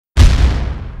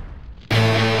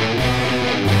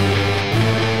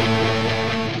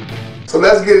So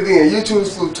let's get it in. You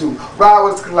choose who to ride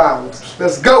with the collabs.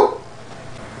 Let's go.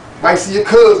 Might see your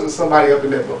cousin or somebody up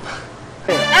in that boat.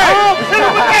 Hey, hit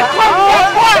him with that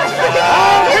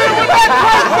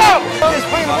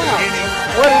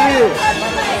what it is?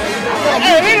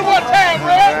 Hey, hit him one time,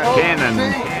 bro. Cannon.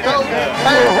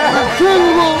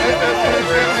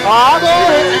 I'll go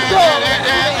ahead.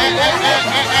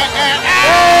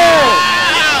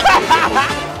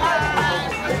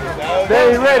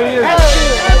 They ain't ready, is it?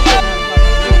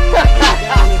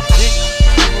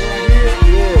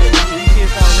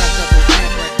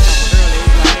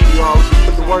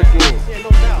 Put the work in. Yeah, no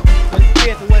doubt.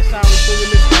 Here at the Westside Reunion,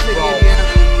 Mississippi, Indiana,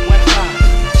 Westside.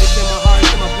 It's in my heart,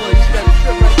 it's in my blood. You see that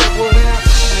trip right there, boy, there?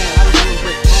 Man, I was doing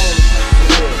great all the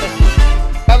time.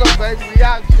 Hello, baby. We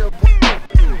out here, boy.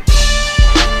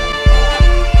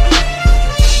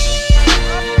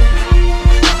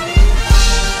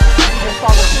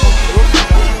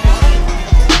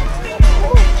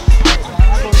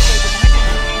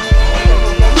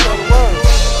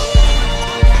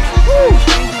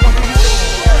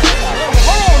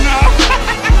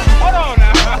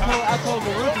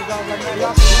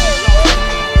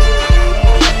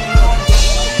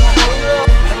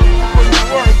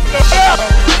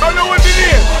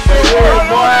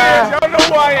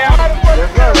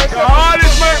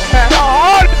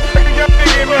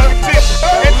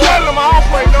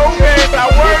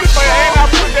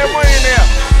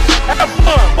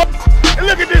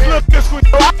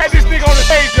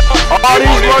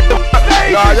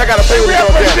 Y'all gotta pay with your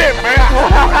debt, man.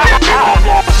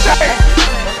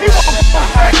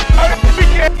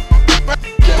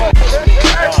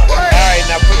 Alright,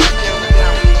 now put it down.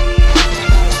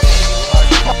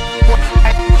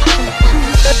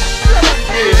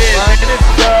 It is, man. This is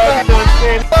you know what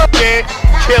I'm saying?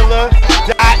 Killer,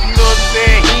 Dot, you know what I'm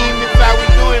saying? Heem, this is how we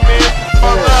do it, man.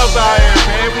 All love out here,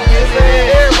 man. We get it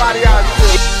in. Everybody out here.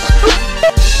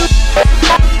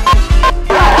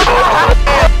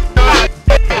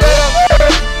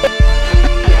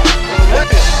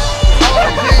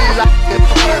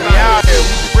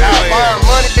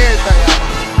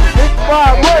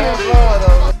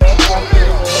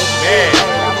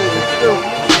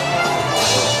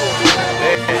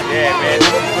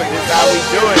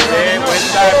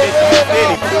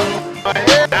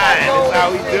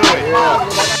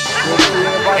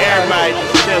 Everybody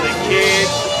just chilling,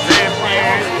 kids,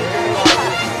 grandparents.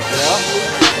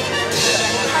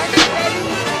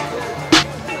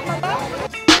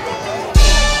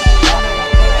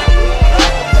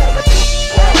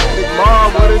 Mom,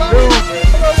 what it do?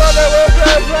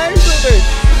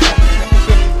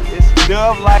 It's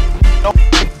dove like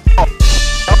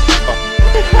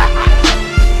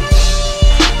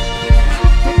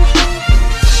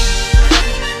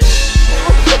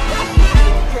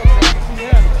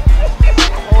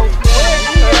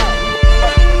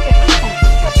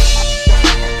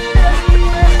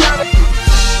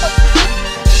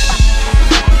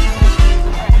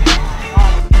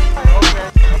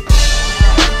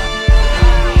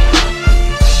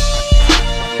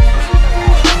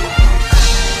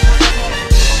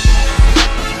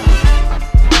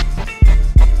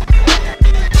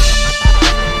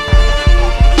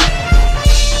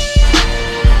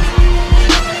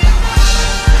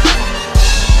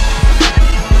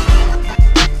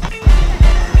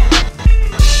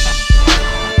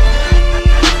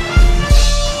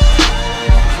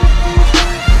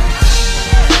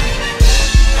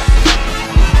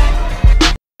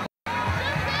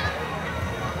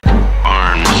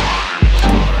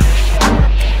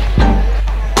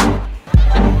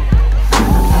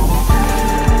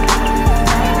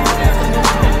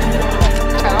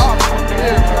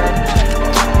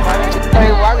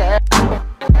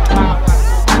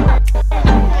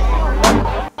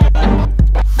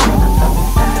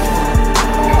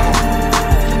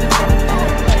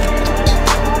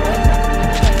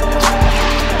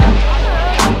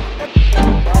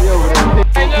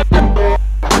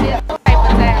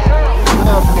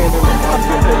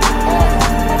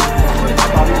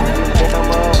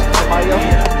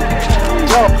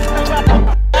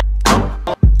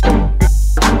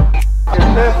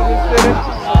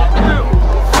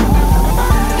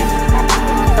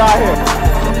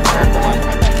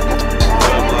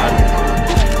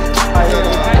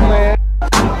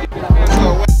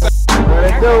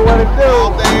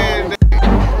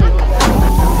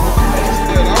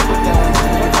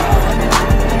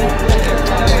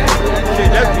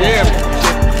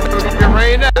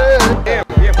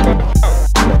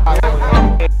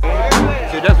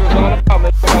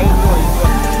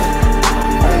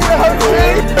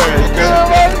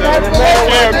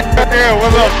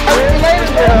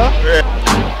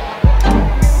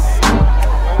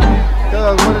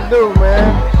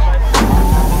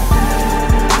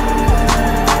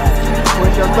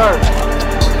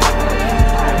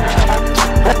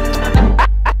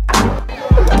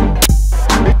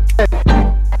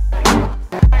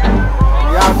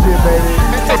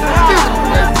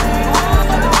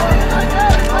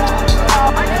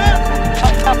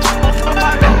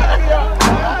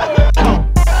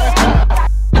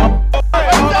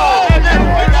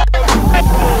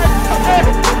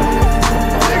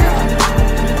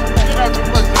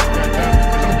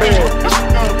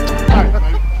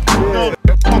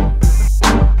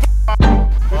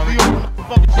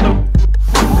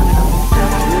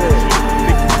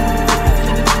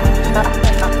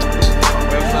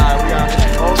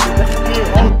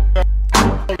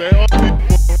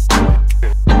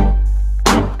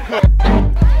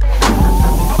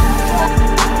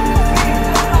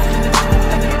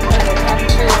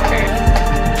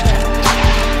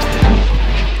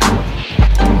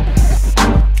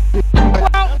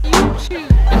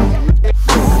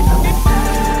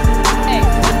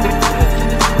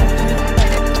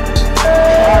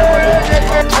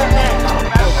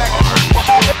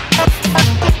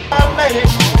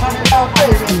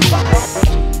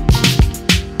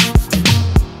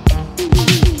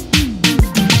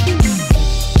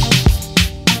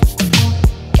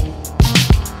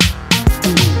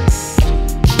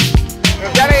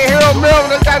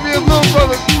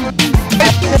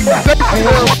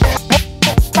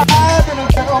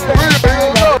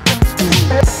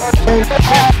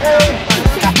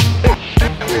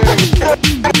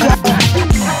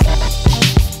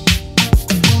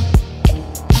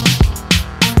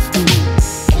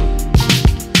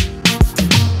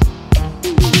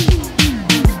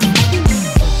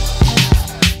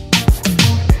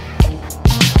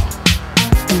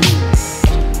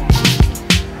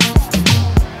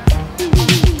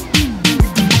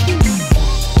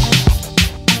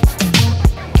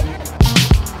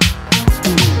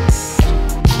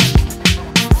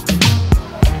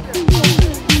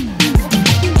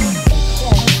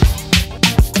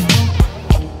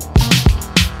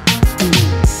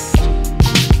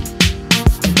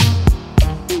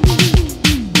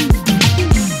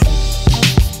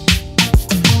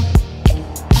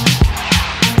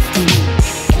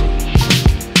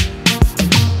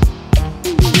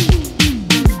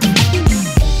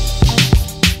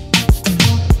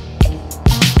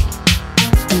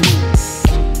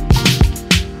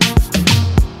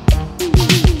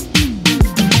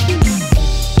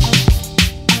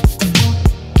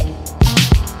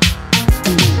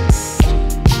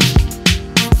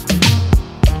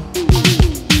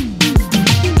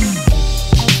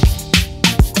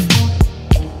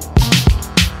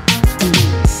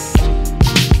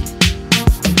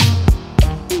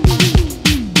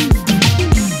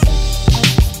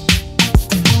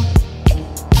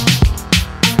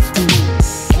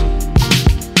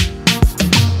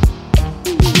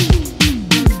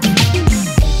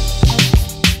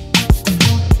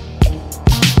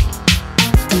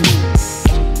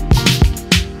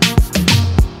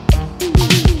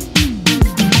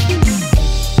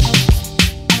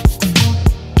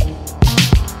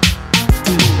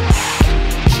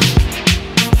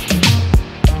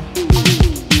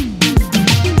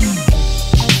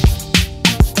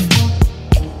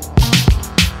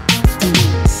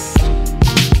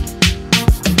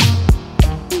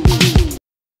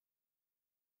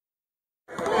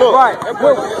Right. Oh!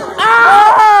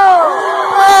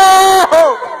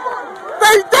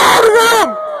 They doubted him!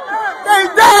 They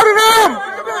doubted him!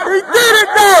 He did it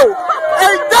though!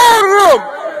 They doubted him!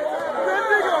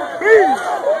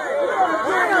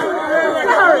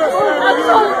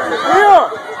 Yeah!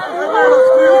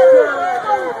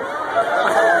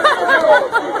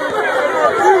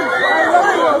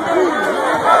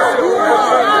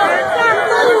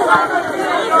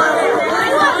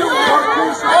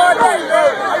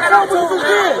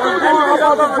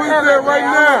 Right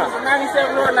now.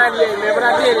 97 or 98, man, but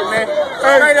I did it, man.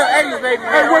 Straight up 80s, baby,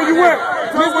 man. Hey, where you at?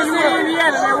 Mississippi,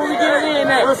 Indiana, man, when we get it in,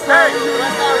 man.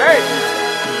 Hey.